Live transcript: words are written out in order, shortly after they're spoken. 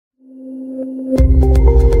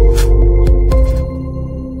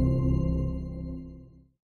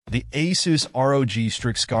ASUS ROG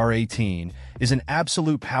Strix 18 is an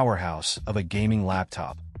absolute powerhouse of a gaming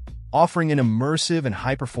laptop, offering an immersive and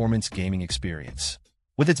high-performance gaming experience.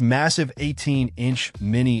 With its massive 18-inch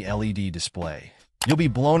mini LED display, you'll be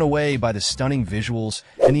blown away by the stunning visuals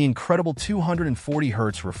and the incredible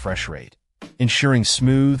 240Hz refresh rate, ensuring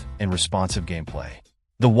smooth and responsive gameplay.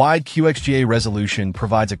 The wide QXGA resolution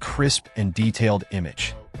provides a crisp and detailed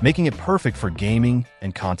image, making it perfect for gaming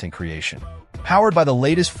and content creation. Powered by the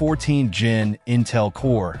latest 14th-gen Intel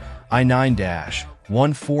Core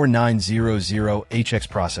i9-14900HX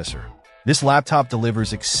processor, this laptop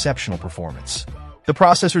delivers exceptional performance. The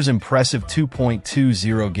processor's impressive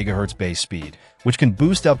 2.20 GHz base speed, which can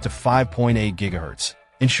boost up to 5.8 GHz,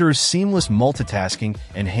 ensures seamless multitasking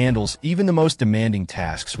and handles even the most demanding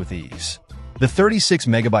tasks with ease. The 36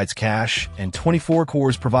 MB cache and 24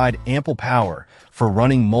 cores provide ample power for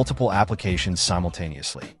running multiple applications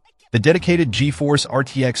simultaneously. The dedicated GeForce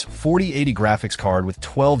RTX 4080 graphics card with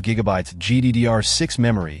 12 GB GDDR6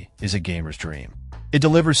 memory is a gamer's dream. It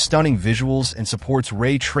delivers stunning visuals and supports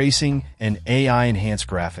ray tracing and AI-enhanced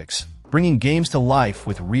graphics, bringing games to life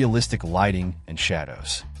with realistic lighting and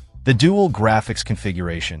shadows. The dual graphics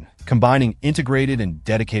configuration, combining integrated and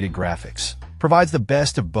dedicated graphics, provides the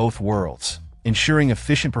best of both worlds, ensuring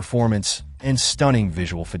efficient performance and stunning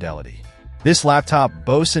visual fidelity. This laptop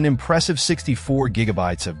boasts an impressive 64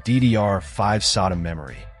 GB of DDR5 SATA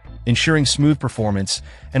memory, ensuring smooth performance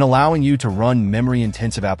and allowing you to run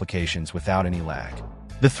memory-intensive applications without any lag.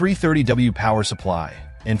 The 330W power supply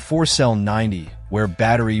and 4-cell 90-watt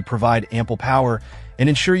battery provide ample power and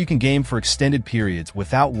ensure you can game for extended periods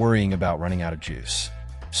without worrying about running out of juice.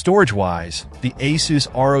 Storage-wise, the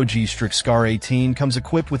ASUS ROG Strix 18 comes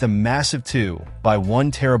equipped with a massive 2x1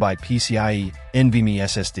 TB PCIe NVMe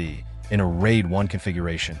SSD in a RAID 1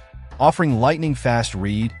 configuration, offering lightning-fast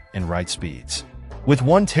read and write speeds. With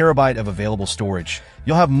 1 TB of available storage,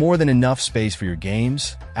 you'll have more than enough space for your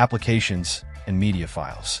games, applications, and media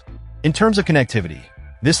files. In terms of connectivity,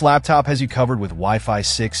 this laptop has you covered with Wi-Fi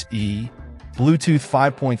 6E, Bluetooth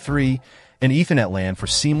 5.3, and Ethernet LAN for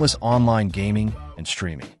seamless online gaming and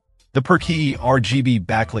streaming. The per-key RGB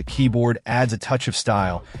backlit keyboard adds a touch of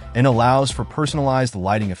style and allows for personalized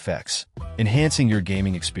lighting effects, enhancing your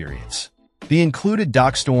gaming experience. The included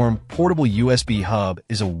DockStorm portable USB hub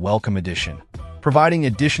is a welcome addition, providing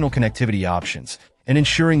additional connectivity options and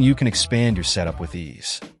ensuring you can expand your setup with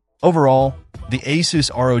ease. Overall, the ASUS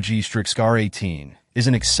ROG Strix 18 is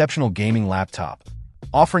an exceptional gaming laptop,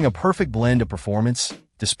 offering a perfect blend of performance,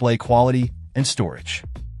 display quality, and storage.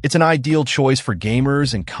 It's an ideal choice for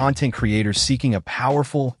gamers and content creators seeking a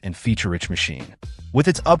powerful and feature-rich machine. With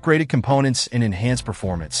its upgraded components and enhanced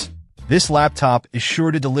performance, this laptop is sure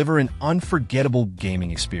to deliver an unforgettable gaming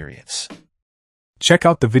experience. Check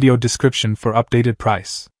out the video description for updated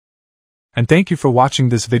price. And thank you for watching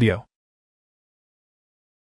this video.